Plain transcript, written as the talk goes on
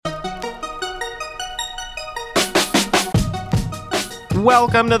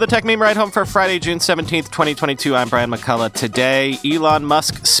Welcome to the Tech Meme Ride Home for Friday, June 17th, 2022. I'm Brian McCullough. Today, Elon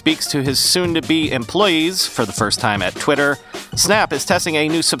Musk speaks to his soon-to-be employees for the first time at Twitter. Snap is testing a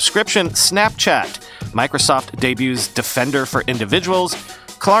new subscription, Snapchat. Microsoft debuts Defender for individuals.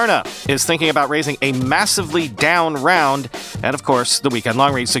 Klarna is thinking about raising a massively down round. And, of course, the weekend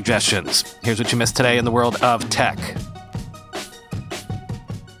long-read suggestions. Here's what you missed today in the world of tech.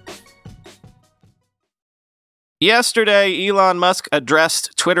 Yesterday, Elon Musk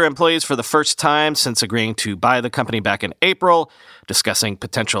addressed Twitter employees for the first time since agreeing to buy the company back in April, discussing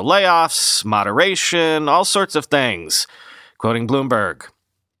potential layoffs, moderation, all sorts of things. Quoting Bloomberg,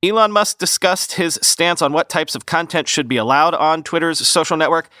 Elon Musk discussed his stance on what types of content should be allowed on Twitter's social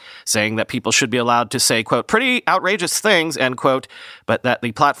network, saying that people should be allowed to say, quote, pretty outrageous things, end quote, but that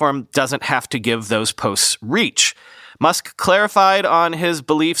the platform doesn't have to give those posts reach. Musk clarified on his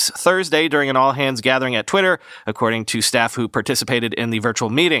beliefs Thursday during an all-hands gathering at Twitter, according to staff who participated in the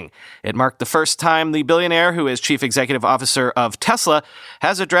virtual meeting. It marked the first time the billionaire, who is chief executive officer of Tesla,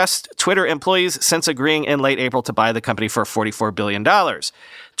 has addressed Twitter employees since agreeing in late April to buy the company for $44 billion.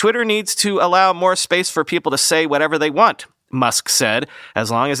 Twitter needs to allow more space for people to say whatever they want, Musk said, as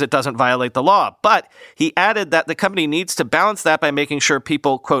long as it doesn't violate the law. But he added that the company needs to balance that by making sure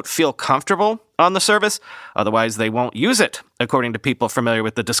people, quote, feel comfortable on the service. Otherwise, they won't use it, according to people familiar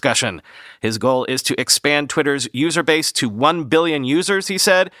with the discussion. His goal is to expand Twitter's user base to 1 billion users, he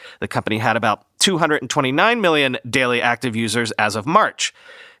said. The company had about 229 million daily active users as of March.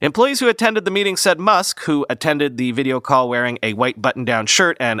 Employees who attended the meeting said Musk, who attended the video call wearing a white button-down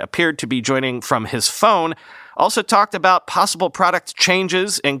shirt and appeared to be joining from his phone, also talked about possible product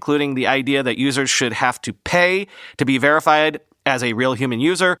changes, including the idea that users should have to pay to be verified as a real human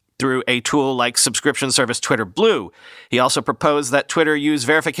user through a tool like subscription service Twitter Blue. He also proposed that Twitter use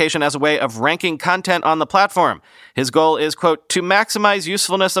verification as a way of ranking content on the platform. His goal is, quote, to maximize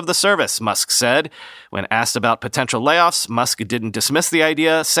usefulness of the service, Musk said. When asked about potential layoffs, Musk didn't dismiss the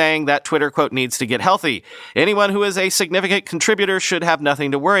idea, saying that Twitter, quote, needs to get healthy. Anyone who is a significant contributor should have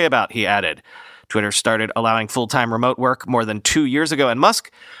nothing to worry about, he added. Twitter started allowing full-time remote work more than 2 years ago, and Musk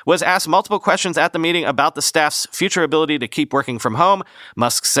was asked multiple questions at the meeting about the staff's future ability to keep working from home.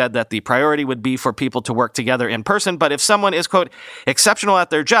 Musk said that the priority would be for people to work together in person, but if someone is, quote, exceptional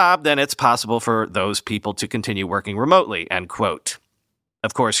at their job, then it's possible for those people to continue working remotely, end quote.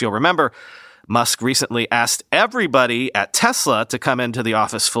 Of course, you'll remember, Musk recently asked everybody at Tesla to come into the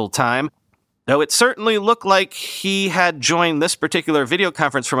office full-time, though it certainly looked like he had joined this particular video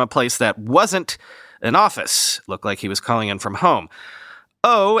conference from a place that wasn't an office. It looked like he was calling in from home.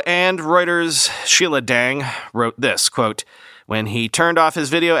 Oh, and Reuters' Sheila Dang wrote this, quote, when he turned off his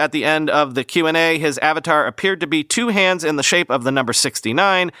video at the end of the Q&A, his avatar appeared to be two hands in the shape of the number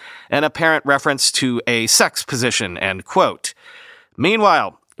 69, an apparent reference to a sex position, end quote.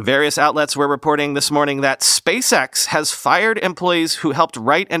 Meanwhile, various outlets were reporting this morning that SpaceX has fired employees who helped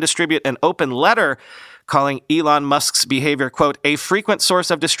write and distribute an open letter calling Elon Musk's behavior, quote, a frequent source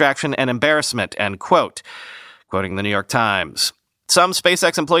of distraction and embarrassment, end quote. Quoting the New York Times. Some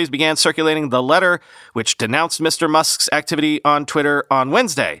SpaceX employees began circulating the letter, which denounced Mr. Musk's activity on Twitter on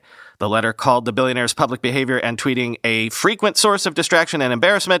Wednesday. The letter called the billionaire's public behavior and tweeting a frequent source of distraction and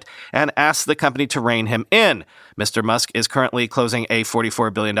embarrassment and asked the company to rein him in. Mr. Musk is currently closing a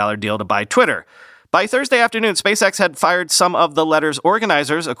 $44 billion deal to buy Twitter. By Thursday afternoon, SpaceX had fired some of the letter's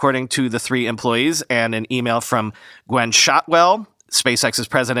organizers, according to the three employees, and an email from Gwen Shotwell, SpaceX's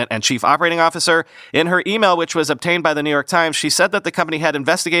president and chief operating officer. In her email, which was obtained by the New York Times, she said that the company had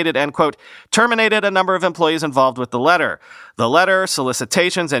investigated and, quote, terminated a number of employees involved with the letter. The letter,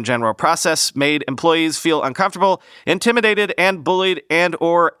 solicitations, and general process made employees feel uncomfortable, intimidated, and bullied and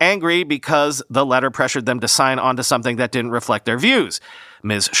or angry because the letter pressured them to sign on to something that didn't reflect their views.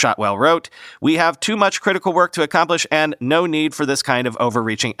 Ms. Shotwell wrote, we have too much critical work to accomplish and no need for this kind of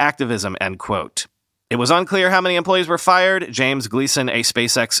overreaching activism, end quote. It was unclear how many employees were fired. James Gleason, a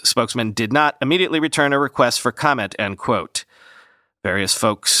SpaceX spokesman, did not immediately return a request for comment, end quote. Various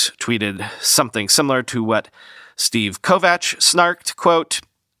folks tweeted something similar to what Steve Kovach snarked, quote,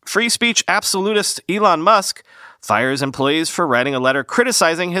 free speech absolutist Elon Musk fires employees for writing a letter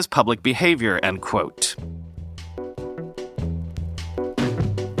criticizing his public behavior, end quote.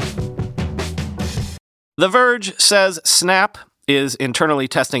 The Verge says Snap is internally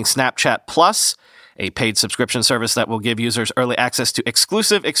testing Snapchat Plus, a paid subscription service that will give users early access to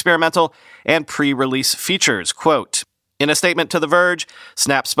exclusive, experimental, and pre-release features. Quote, In a statement to The Verge,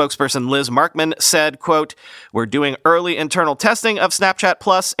 Snap spokesperson Liz Markman said, quote, "We're doing early internal testing of Snapchat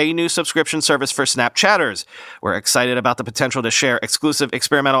Plus, a new subscription service for Snapchatters. We're excited about the potential to share exclusive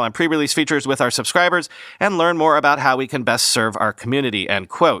experimental and pre-release features with our subscribers and learn more about how we can best serve our community," end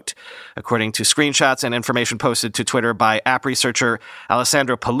quote. According to screenshots and information posted to Twitter by app researcher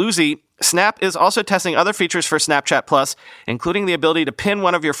Alessandro Paluzzi, Snap is also testing other features for Snapchat Plus, including the ability to pin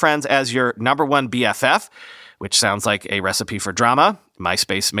one of your friends as your number one BFF, which sounds like a recipe for drama.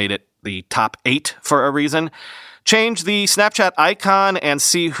 MySpace made it the top 8 for a reason. Change the Snapchat icon and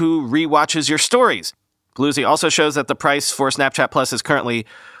see who rewatches your stories. Paluzzi also shows that the price for Snapchat Plus is currently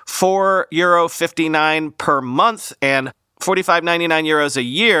 €4.59 per month and €45.99 a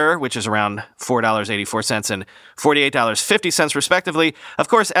year, which is around $4.84 and $48.50 respectively. Of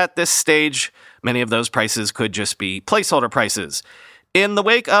course, at this stage, many of those prices could just be placeholder prices. In the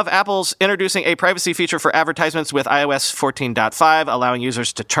wake of Apple's introducing a privacy feature for advertisements with iOS 14.5, allowing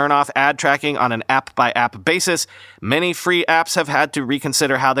users to turn off ad tracking on an app-by-app basis, many free apps have had to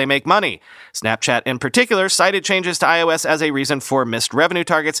reconsider how they make money. Snapchat, in particular, cited changes to iOS as a reason for missed revenue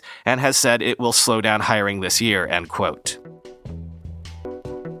targets and has said it will slow down hiring this year, end quote.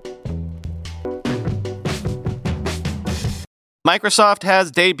 Microsoft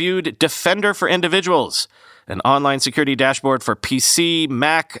has debuted Defender for Individuals, an online security dashboard for PC,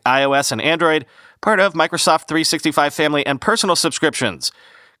 Mac, iOS, and Android, part of Microsoft 365 family and personal subscriptions.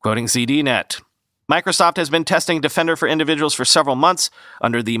 Quoting ZDNet, Microsoft has been testing Defender for Individuals for several months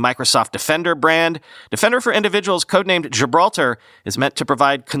under the Microsoft Defender brand. Defender for Individuals, codenamed Gibraltar, is meant to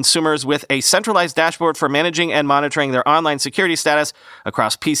provide consumers with a centralized dashboard for managing and monitoring their online security status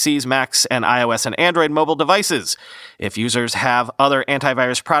across PCs, Macs, and iOS and Android mobile devices. If users have other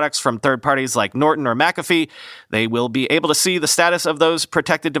antivirus products from third parties like Norton or McAfee, they will be able to see the status of those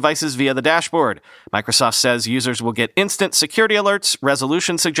protected devices via the dashboard. Microsoft says users will get instant security alerts,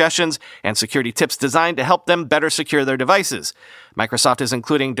 resolution suggestions, and security tips designed to help them better secure their devices. Microsoft is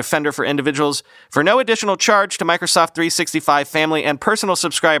including Defender for Individuals for no additional charge to Microsoft 365 family and personal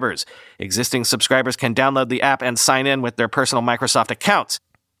subscribers. Existing subscribers can download the app and sign in with their personal Microsoft accounts.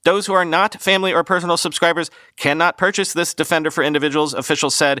 Those who are not family or personal subscribers cannot purchase this Defender for Individuals,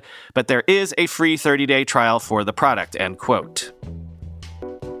 officials said, but there is a free 30-day trial for the product, end quote.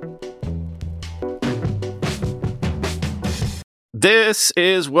 This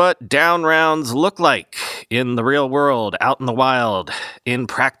is what down rounds look like in the real world, out in the wild, in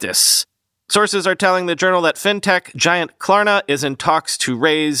practice. Sources are telling the Journal that fintech giant Klarna is in talks to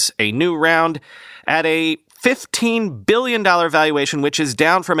raise a new round at a $15 billion valuation, which is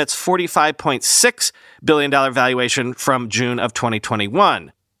down from its $45.6 billion valuation from June of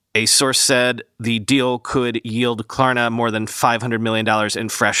 2021. A source said the deal could yield Klarna more than $500 million in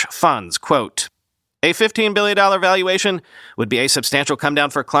fresh funds. Quote, "A $15 billion valuation would be a substantial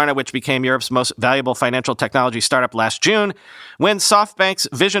comedown for Klarna, which became Europe's most valuable financial technology startup last June, when SoftBank's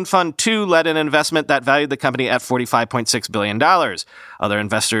Vision Fund 2 led an investment that valued the company at $45.6 billion. Other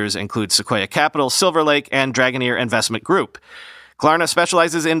investors include Sequoia Capital, Silver Lake, and Dragoneer Investment Group. Klarna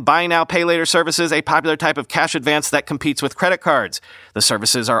specializes in buy now, pay later services, a popular type of cash advance that competes with credit cards. The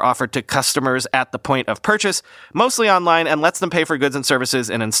services are offered to customers at the point of purchase, mostly online, and lets them pay for goods and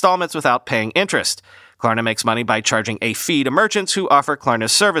services in installments without paying interest. Klarna makes money by charging a fee to merchants who offer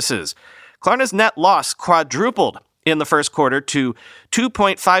Klarna's services. Klarna's net loss quadrupled in the first quarter to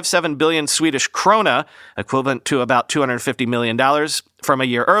 2.57 billion Swedish krona, equivalent to about $250 million from a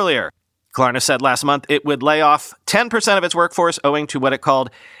year earlier. Klarna said last month it would lay off 10% of its workforce owing to what it called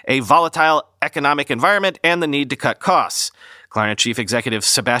a volatile economic environment and the need to cut costs. Klarna chief executive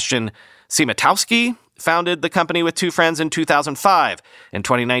Sebastian Siemiatowski founded the company with two friends in 2005. In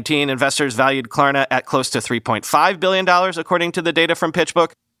 2019, investors valued Klarna at close to $3.5 billion, according to the data from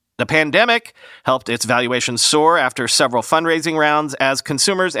PitchBook. The pandemic helped its valuation soar after several fundraising rounds as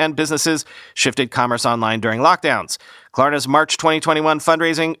consumers and businesses shifted commerce online during lockdowns. Klarna's March 2021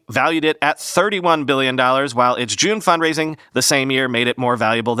 fundraising valued it at $31 billion, while its June fundraising the same year made it more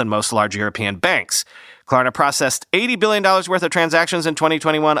valuable than most large European banks. Klarna processed $80 billion worth of transactions in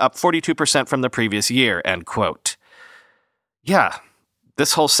 2021, up 42% from the previous year, end quote. Yeah,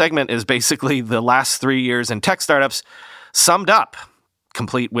 this whole segment is basically the last 3 years in tech startups summed up,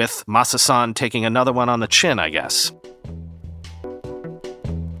 complete with Masa-san taking another one on the chin, I guess.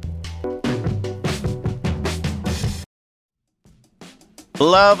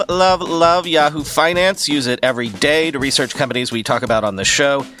 Love, love, love Yahoo Finance. Use it every day to research companies we talk about on the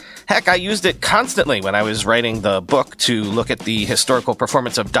show. Heck, I used it constantly when I was writing the book to look at the historical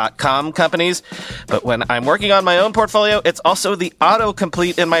performance of .com companies. But when I'm working on my own portfolio, it's also the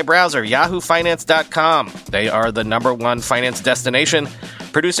autocomplete in my browser, yahoofinance.com. They are the #1 finance destination,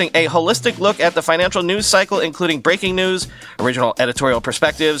 producing a holistic look at the financial news cycle, including breaking news, original editorial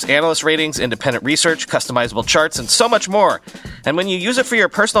perspectives, analyst ratings, independent research, customizable charts, and so much more. And when you use it for your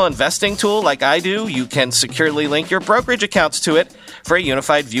personal investing tool like I do, you can securely link your brokerage accounts to it for a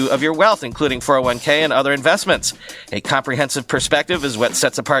unified view of your wealth, including 401k and other investments. A comprehensive perspective is what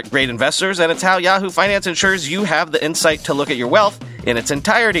sets apart great investors, and it's how Yahoo Finance ensures you have the insight to look at your wealth in its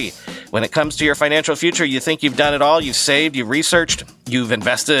entirety. When it comes to your financial future, you think you've done it all, you've saved, you've researched, you've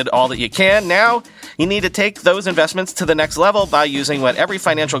invested all that you can. Now, you need to take those investments to the next level by using what every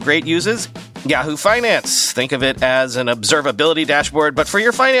financial great uses, Yahoo Finance. Think of it as an observability dashboard, but for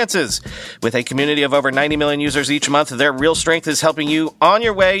your finances. With a community of over 90 million users each month, their real strength is helping you on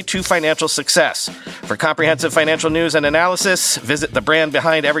your way to financial success. For comprehensive financial news and analysis, visit the brand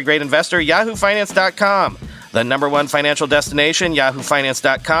behind every great investor, yahoofinance.com. The #1 financial destination,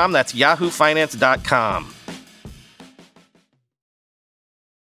 yahoofinance.com. That's yahoofinance.com.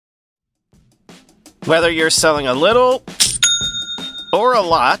 Whether you're selling a little or a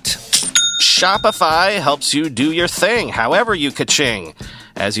lot, Shopify helps you do your thing, however you ka-ching.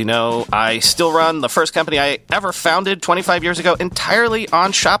 As you know, I still run the first company I ever founded 25 years ago entirely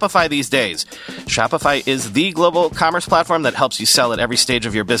on Shopify these days. Shopify is the global commerce platform that helps you sell at every stage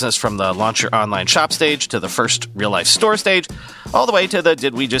of your business, from the launch your online shop stage to the first real-life store stage, all the way to the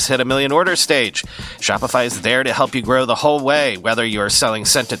did we just hit a million orders stage. Shopify is there to help you grow the whole way. Whether you're selling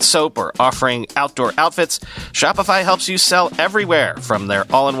scented soap or offering outdoor outfits, Shopify helps you sell everywhere, from their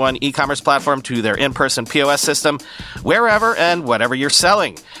all-in-one e-commerce platform to their in-person POS system, wherever and whatever you're selling.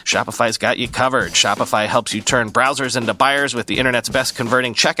 Shopify's got you covered. Shopify helps you turn browsers into buyers with the internet's best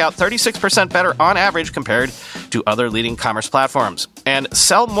converting checkout, 36% better on average compared to other leading commerce platforms. And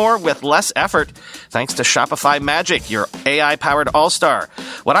sell more with less effort thanks to Shopify Magic, your AI-powered all-star.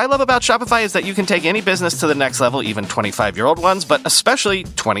 What I love about Shopify is that you can take any business to the next level, even 25-year-old ones, but especially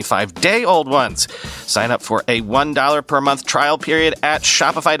 25-day-old ones. Sign up for a $1 per month trial period at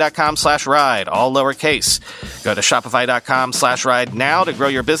shopify.com/ride, all lowercase. Go to shopify.com/ride now to grow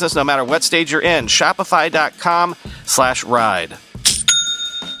your business no matter what stage you're in. Shopify.com/ride.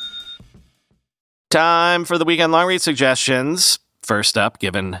 Time for the weekend long read suggestions. First up,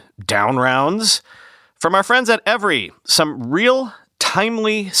 given down rounds from our friends at Every, some real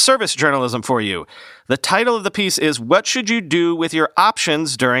timely service journalism for you. The title of the piece is "What Should You Do with Your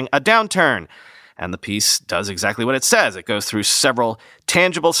Options During a Downturn?" And the piece does exactly what it says. It goes through several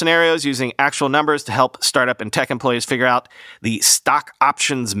tangible scenarios using actual numbers to help startup and tech employees figure out the stock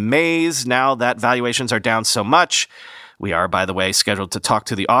options maze now that valuations are down so much. We are, by the way, scheduled to talk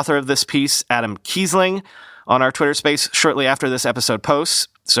to the author of this piece, Adam Kiesling, on our Twitter space shortly after this episode posts.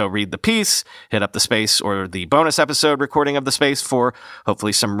 So read the piece, hit up the space or the bonus episode recording of the space for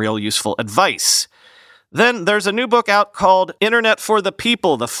hopefully some real useful advice. Then there's a new book out called Internet for the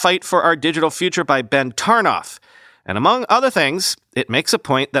People, The Fight for Our Digital Future by Ben Tarnoff. And among other things, it makes a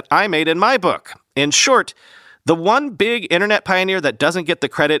point that I made in my book. In short, the one big internet pioneer that doesn't get the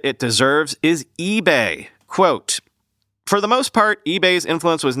credit it deserves is eBay. Quote, "For the most part, eBay's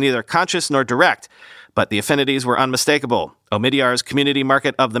influence was neither conscious nor direct, but the affinities were unmistakable. Omidyar's community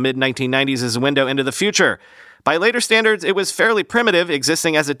market of the mid-1990s is a window into the future. By later standards, it was fairly primitive,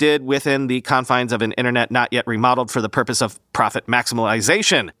 existing as it did within the confines of an internet not yet remodeled for the purpose of profit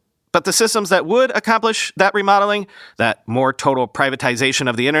maximalization. But the systems that would accomplish that remodeling, that more total privatization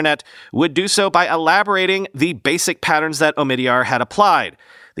of the internet, would do so by elaborating the basic patterns that Omidyar had applied.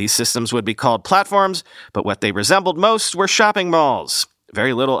 These systems would be called platforms, but what they resembled most were shopping malls.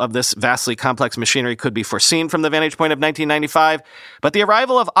 Very little of this vastly complex machinery could be foreseen from the vantage point of 1995, but the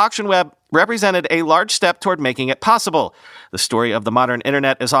arrival of AuctionWeb represented a large step toward making it possible. The story of the modern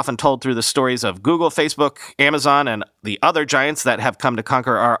internet is often told through the stories of Google, Facebook, Amazon, and the other giants that have come to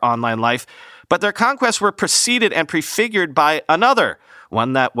conquer our online life, but their conquests were preceded and prefigured by another,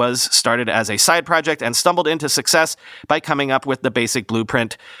 one that was started as a side project and stumbled into success by coming up with the basic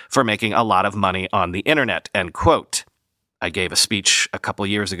blueprint for making a lot of money on the internet," end quote. I gave a speech a couple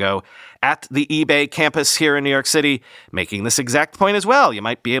years ago at the eBay campus here in New York City, making this exact point as well. You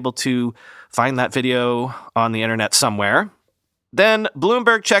might be able to find that video on the internet somewhere. Then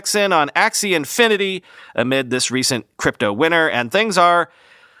Bloomberg checks in on Axie Infinity amid this recent crypto winter, and things are,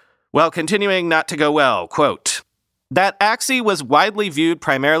 well, continuing not to go well. Quote, "That Axie was widely viewed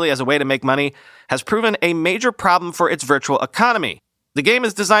primarily as a way to make money has proven a major problem for its virtual economy. The game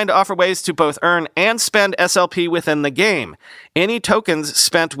is designed to offer ways to both earn and spend SLP within the game. Any tokens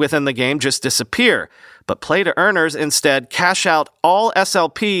spent within the game just disappear, but play-to-earners instead cash out all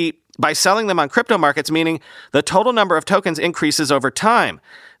SLP by selling them on crypto markets, meaning the total number of tokens increases over time.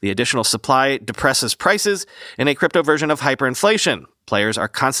 The additional supply depresses prices in a crypto version of hyperinflation. Players are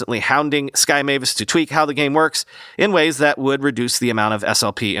constantly hounding Sky Mavis to tweak how the game works in ways that would reduce the amount of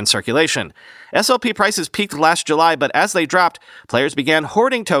SLP in circulation. SLP prices peaked last July, but as they dropped, players began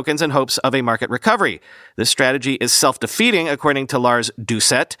hoarding tokens in hopes of a market recovery. This strategy is self-defeating, according to Lars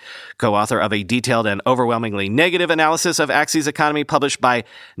Doucette, co-author of a detailed and overwhelmingly negative analysis of Axie's economy published by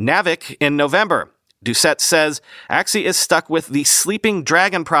Navic in November. Doucette says, Axie is stuck with the sleeping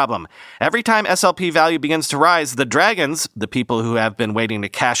dragon problem. Every time SLP value begins to rise, the dragons, the people who have been waiting to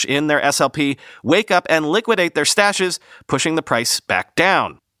cash in their SLP, wake up and liquidate their stashes, pushing the price back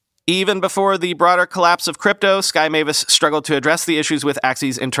down. Even before the broader collapse of crypto, Sky Mavis struggled to address the issues with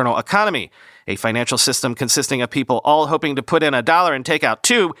Axie's internal economy. A financial system consisting of people all hoping to put in $1 and take out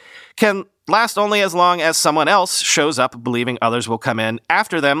 $2 can last only as long as someone else shows up believing others will come in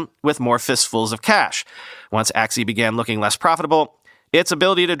after them with more fistfuls of cash. Once Axie began looking less profitable, its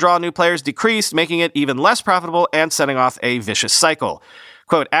ability to draw new players decreased, making it even less profitable and setting off a vicious cycle.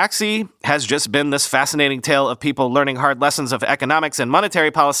 Quote, Axie has just been this fascinating tale of people learning hard lessons of economics and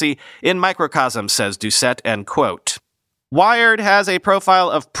monetary policy in microcosm, says Doucette, end quote. Wired has a profile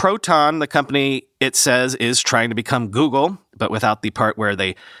of Proton, the company it says is trying to become Google, but without the part where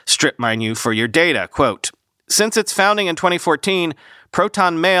they strip mine you for your data. Quote, since its founding in 2014,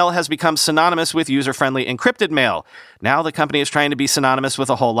 Proton Mail has become synonymous with user-friendly encrypted mail. Now the company is trying to be synonymous with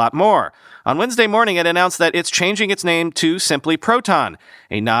a whole lot more. On Wednesday morning, it announced that it's changing its name to simply Proton,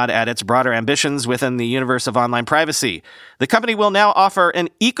 a nod at its broader ambitions within the universe of online privacy. The company will now offer an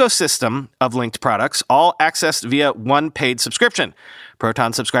ecosystem of linked products, all accessed via one paid subscription.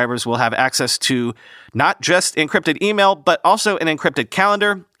 Proton subscribers will have access to not just encrypted email, but also an encrypted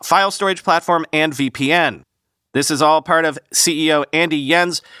calendar, file storage platform, and VPN. This is all part of CEO Andy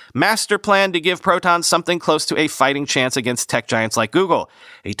Yen's master plan to give Proton something close to a fighting chance against tech giants like Google.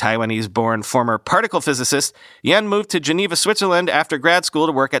 A Taiwanese-born former particle physicist, Yen moved to Geneva, Switzerland after grad school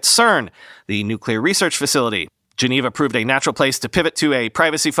to work at CERN, the nuclear research facility. Geneva proved a natural place to pivot to a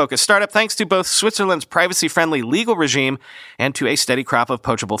privacy-focused startup thanks to both Switzerland's privacy-friendly legal regime and to a steady crop of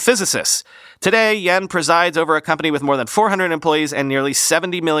poachable physicists. Today, Yen presides over a company with more than 400 employees and nearly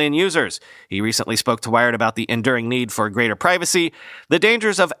 70 million users. He recently spoke to Wired about the enduring need for greater privacy, the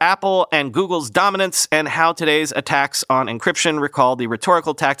dangers of Apple and Google's dominance, and how today's attacks on encryption recall the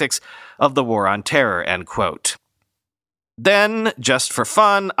rhetorical tactics of the war on terror, end quote. Then, just for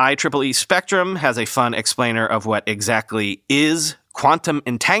fun, IEEE Spectrum has a fun explainer of what exactly is quantum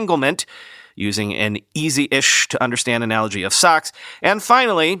entanglement, using an easy-ish to understand analogy of socks. And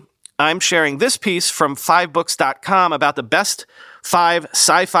finally, I'm sharing this piece from 5books.com about the best 5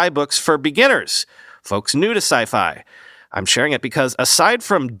 sci-fi books for beginners, folks new to sci-fi. I'm sharing it because aside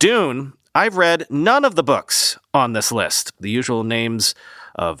from Dune, I've read none of the books on this list. The usual names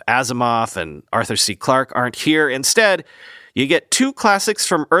of Asimov and Arthur C. Clarke aren't here. Instead, you get 2 classics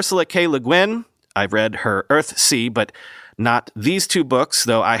from Ursula K. Le Guin. I've read her Earthsea, but not these 2 books,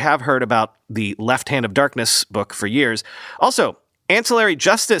 though I have heard about the Left Hand of Darkness book for years. Also, Ancillary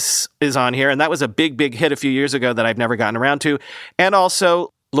Justice is on here, and that was a big, big hit a few years ago that I've never gotten around to. And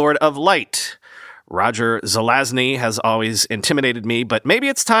also Lord of Light. Roger Zelazny has always intimidated me, but maybe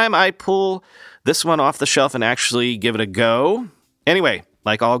it's time I pull this one off the shelf and actually give it a go. Anyway,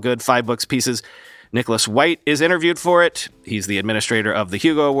 like all good 5 books pieces, Nicholas White is interviewed for it. He's the administrator of the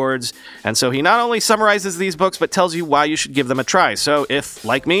Hugo Awards, and so he not only summarizes these books, but tells you why you should give them a try. So if,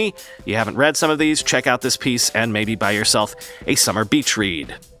 like me, you haven't read some of these, check out this piece and maybe buy yourself a summer beach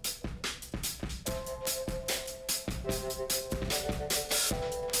read.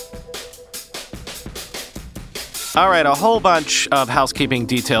 All right, a whole bunch of housekeeping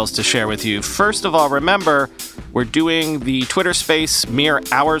details to share with you. First of all, remember, we're doing the Twitter space mere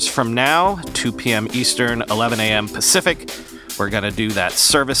hours from now, 2 p.m. Eastern, 11 a.m. Pacific. We're going to do that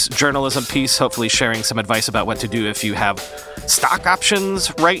service journalism piece, hopefully sharing some advice about what to do if you have stock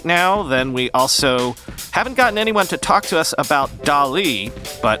options right now. Then we also haven't gotten anyone to talk to us about DALL-E,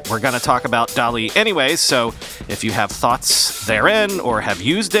 but we're going to talk about DALL-E anyway. So if you have thoughts therein or have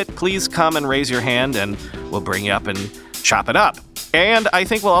used it, please come and raise your hand and we'll bring you up and chop it up. And I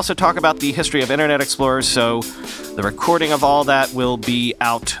think we'll also talk about the history of Internet Explorer, so the recording of all that will be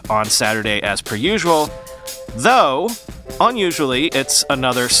out on Saturday as per usual. Though, unusually, it's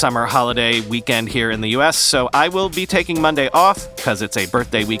another summer holiday weekend here in the U.S., so I will be taking Monday off because it's a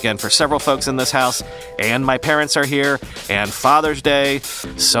birthday weekend for several folks in this house, and my parents are here, and Father's Day,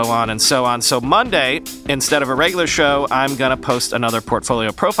 so on and so on. So Monday, instead of a regular show, I'm going to post another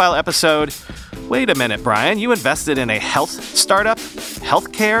Portfolio Profile episode. Wait a minute, Brian, you invested in a health startup?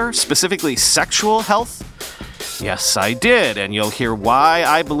 Healthcare? Specifically sexual health? Yes, I did, and you'll hear why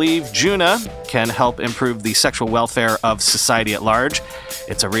I believe Juna can help improve the sexual welfare of society at large.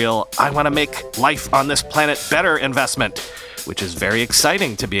 It's a real, I want to make life on this planet better investment, which is very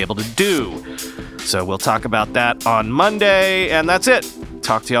exciting to be able to do. So we'll talk about that on Monday, and that's it.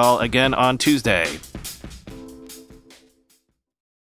 Talk to y'all again on Tuesday.